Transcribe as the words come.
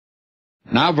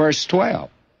Now verse 12.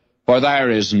 For there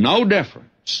is no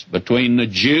difference between the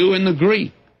Jew and the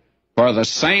Greek, for the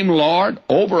same Lord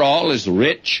over all is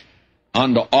rich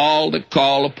unto all that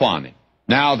call upon him.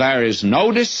 Now there is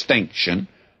no distinction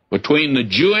between the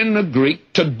Jew and the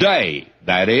Greek today.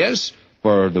 That is,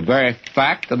 for the very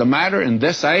fact of the matter, in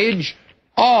this age,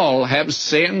 all have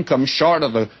sinned, come short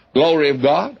of the glory of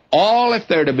God. All, if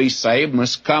they're to be saved,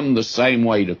 must come the same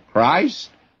way to Christ.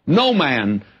 No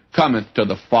man cometh to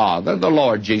the Father, the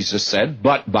Lord Jesus said,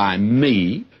 but by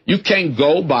me. You can't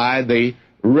go by the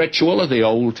ritual of the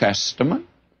Old Testament.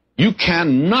 You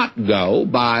cannot go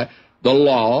by the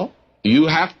law. You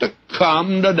have to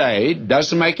come today.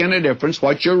 Doesn't make any difference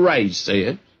what your race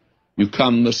is. You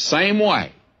come the same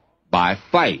way, by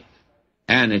faith.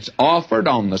 And it's offered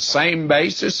on the same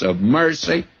basis of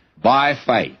mercy by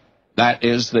faith. That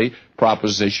is the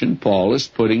proposition Paul is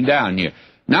putting down here.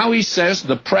 Now he says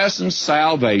the present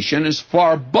salvation is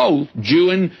for both Jew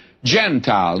and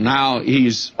Gentile. Now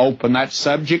he's opened that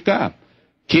subject up.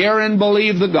 Hear and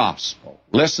believe the gospel.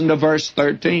 Listen to verse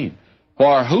 13.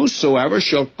 For whosoever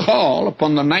shall call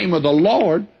upon the name of the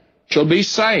Lord shall be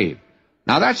saved.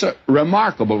 Now that's a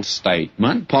remarkable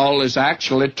statement. Paul is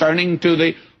actually turning to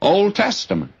the Old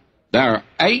Testament. There are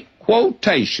 8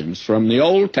 quotations from the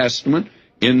Old Testament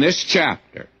in this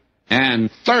chapter,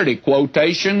 and 30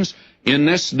 quotations in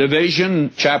this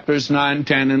division, chapters 9,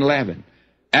 10, and 11.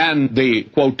 And the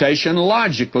quotation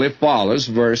logically follows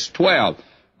verse 12.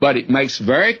 But it makes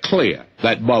very clear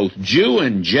that both Jew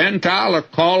and Gentile are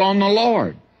called on the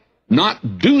Lord,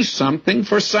 not do something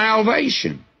for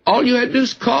salvation. All you have to do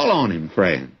is call on him,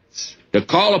 friends. To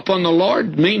call upon the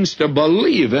Lord means to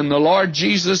believe in the Lord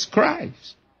Jesus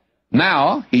Christ.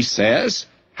 Now, he says,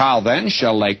 how then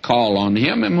shall they call on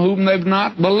him in whom they've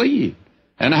not believed?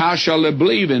 And how shall they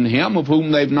believe in him of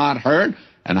whom they've not heard?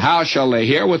 And how shall they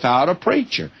hear without a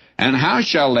preacher? And how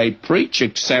shall they preach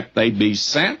except they be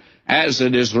sent? As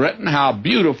it is written, how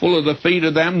beautiful are the feet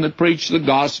of them that preach the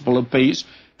gospel of peace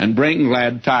and bring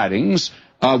glad tidings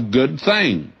of good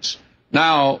things.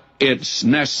 Now, it's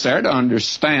necessary to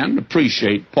understand,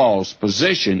 appreciate Paul's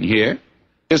position here.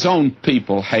 His own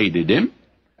people hated him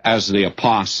as the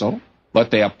apostle,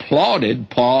 but they applauded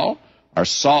Paul, or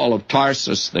Saul of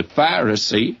Tarsus, the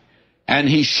Pharisee, and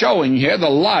he's showing here the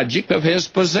logic of his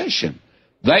position.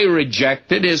 They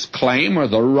rejected his claim or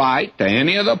the right to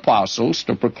any of the apostles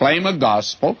to proclaim a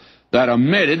gospel that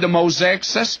omitted the Mosaic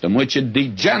system, which had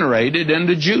degenerated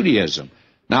into Judaism.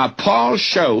 Now, Paul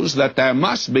shows that there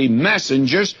must be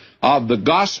messengers of the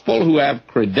gospel who have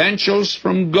credentials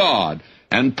from God.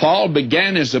 And Paul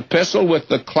began his epistle with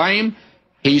the claim,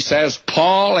 he says,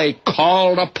 Paul, a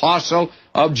called apostle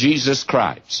of Jesus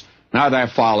Christ. Now, there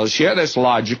follows here this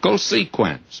logical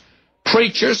sequence.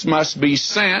 Preachers must be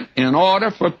sent in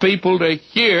order for people to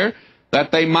hear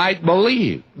that they might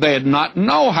believe. They did not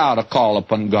know how to call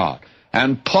upon God.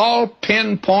 And Paul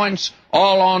pinpoints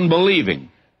all on believing.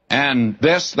 And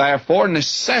this, therefore,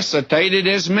 necessitated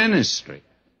his ministry.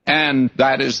 And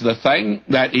that is the thing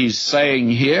that he's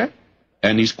saying here.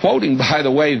 And he's quoting, by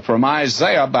the way, from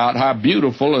Isaiah about how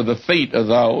beautiful are the feet of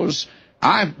those.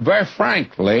 I very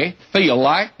frankly feel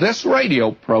like this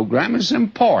radio program is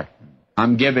important.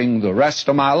 I'm giving the rest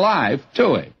of my life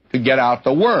to it, to get out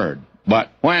the word. But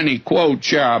when he quotes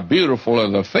here, how beautiful are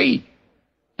the feet.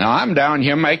 Now, I'm down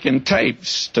here making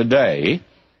tapes today,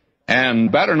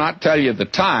 and better not tell you the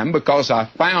time, because I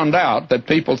found out that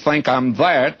people think I'm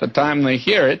there at the time they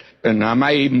hear it, and I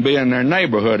may even be in their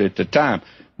neighborhood at the time.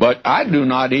 But I do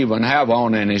not even have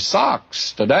on any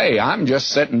socks today. I'm just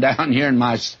sitting down here in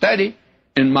my study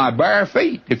in my bare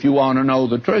feet, if you want to know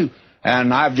the truth.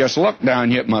 And I've just looked down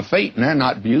here at my feet, and they're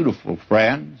not beautiful,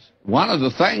 friends. One of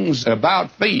the things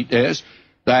about feet is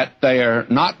that they are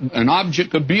not an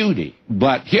object of beauty.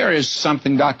 But here is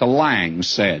something Dr. Lang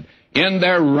said. In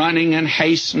their running and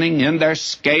hastening, in their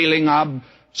scaling,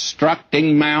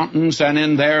 obstructing mountains, and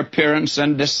in their appearance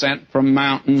and descent from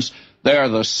mountains, they are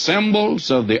the symbols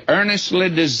of the earnestly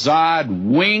desired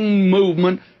wing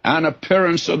movement and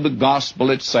appearance of the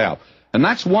gospel itself. And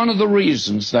that's one of the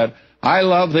reasons that I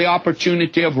love the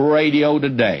opportunity of radio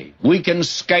today. We can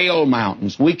scale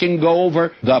mountains. We can go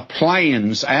over the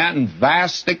plains and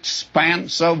vast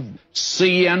expanse of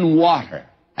sea and water.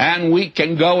 And we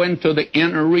can go into the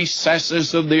inner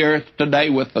recesses of the earth today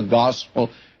with the gospel.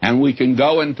 And we can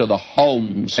go into the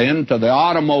homes, into the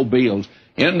automobiles,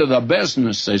 into the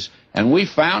businesses. And we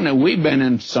found that we've been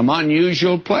in some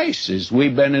unusual places.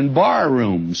 We've been in bar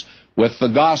rooms with the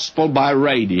gospel by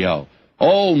radio.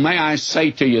 Oh, may I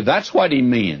say to you, that's what he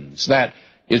means, that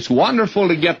it's wonderful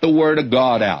to get the word of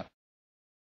God out.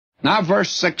 Now,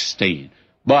 verse 16.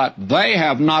 But they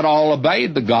have not all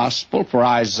obeyed the gospel, for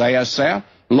Isaiah saith,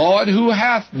 Lord, who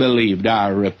hath believed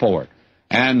our report?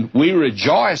 And we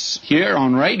rejoice here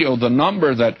on radio, the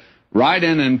number that write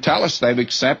in and tell us they've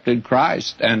accepted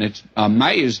Christ, and it's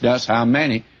amazed us how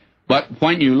many. But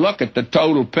when you look at the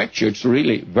total picture, it's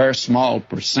really a very small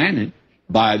percentage,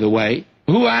 by the way.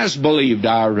 Who has believed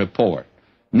our report?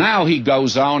 Now he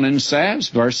goes on and says,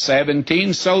 verse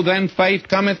 17, so then faith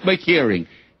cometh by hearing,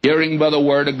 hearing by the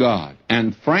word of God.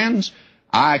 And friends,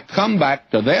 I come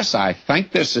back to this. I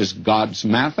think this is God's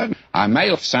method. I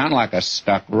may sound like a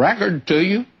stuck record to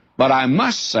you, but I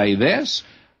must say this.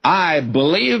 I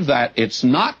believe that it's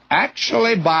not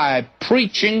actually by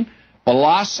preaching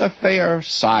philosophy or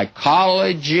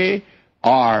psychology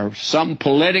or some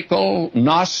political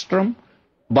nostrum,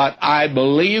 but I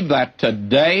believe that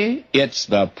today it's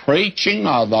the preaching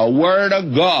of the Word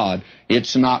of God.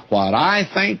 It's not what I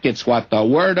think, it's what the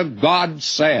Word of God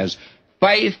says.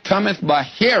 Faith cometh by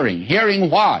hearing. Hearing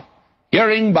what?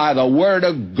 Hearing by the Word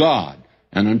of God.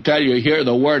 And until you hear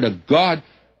the Word of God,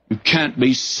 you can't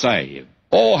be saved.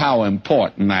 Oh, how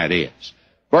important that is.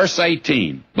 Verse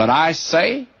 18, but I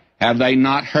say, have they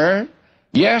not heard?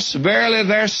 Yes, verily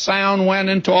their sound went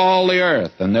into all the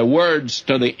earth, and their words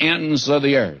to the ends of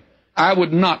the earth. I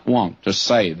would not want to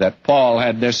say that Paul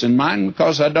had this in mind,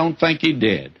 because I don't think he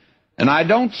did. And I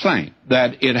don't think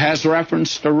that it has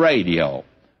reference to radio.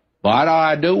 But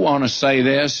I do want to say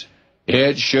this,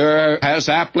 it sure has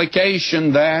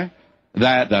application there,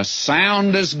 that the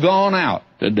sound has gone out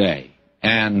today.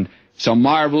 And it's a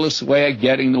marvelous way of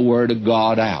getting the Word of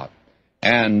God out.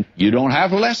 And you don't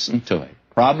have to listen to it.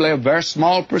 Probably a very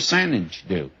small percentage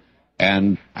do.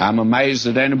 And I'm amazed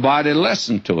that anybody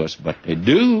listen to us, but they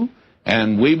do.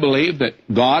 And we believe that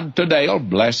God today will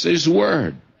bless His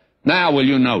Word. Now will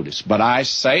you notice, but I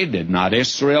say, did not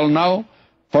Israel know?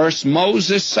 First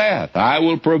Moses saith, I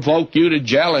will provoke you to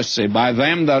jealousy by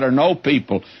them that are no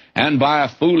people, and by a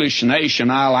foolish nation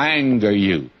I'll anger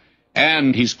you.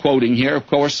 And he's quoting here, of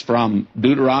course, from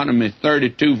Deuteronomy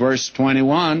 32, verse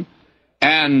 21.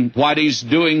 And what he's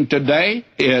doing today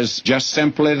is just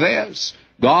simply this.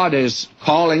 God is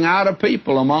calling out a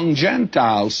people among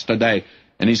Gentiles today.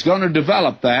 And he's going to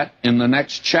develop that in the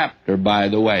next chapter, by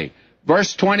the way.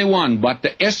 Verse 21, but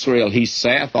to Israel he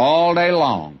saith all day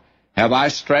long, have I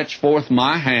stretched forth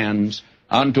my hands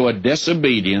unto a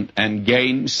disobedient and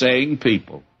gainsaying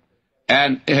people.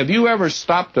 And have you ever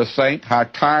stopped to think how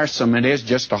tiresome it is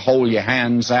just to hold your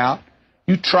hands out?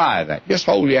 You try that. Just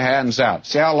hold your hands out.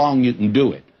 See how long you can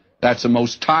do it. That's the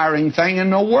most tiring thing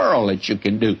in the world that you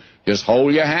can do. Just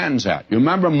hold your hands out. You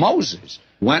remember Moses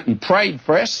went and prayed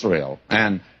for Israel,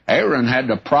 and Aaron had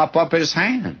to prop up his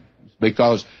hands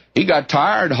because he got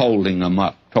tired holding them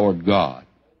up toward God.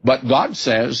 But God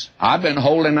says, I've been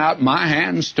holding out my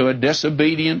hands to a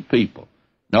disobedient people.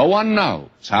 No one knows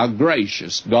how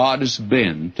gracious God has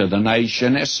been to the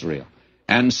nation Israel.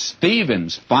 And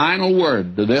Stephen's final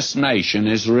word to this nation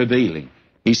is revealing.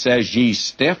 He says, ye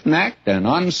stiff-necked and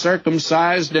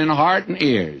uncircumcised in heart and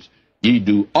ears, ye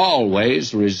do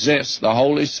always resist the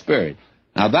Holy Spirit.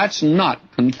 Now that's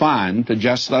not confined to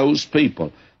just those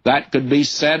people. That could be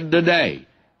said today,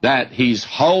 that he's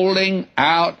holding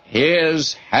out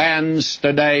his hands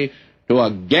today to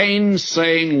a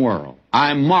gainsaying world.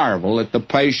 I marvel at the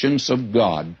patience of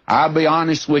God. I'll be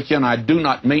honest with you, and I do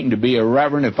not mean to be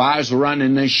irreverent. If I was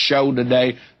running this show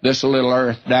today, this little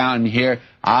earth down here,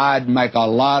 I'd make a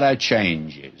lot of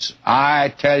changes. I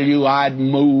tell you, I'd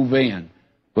move in.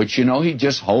 But you know, he's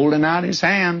just holding out his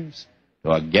hands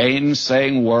to a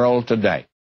gainsaying world today.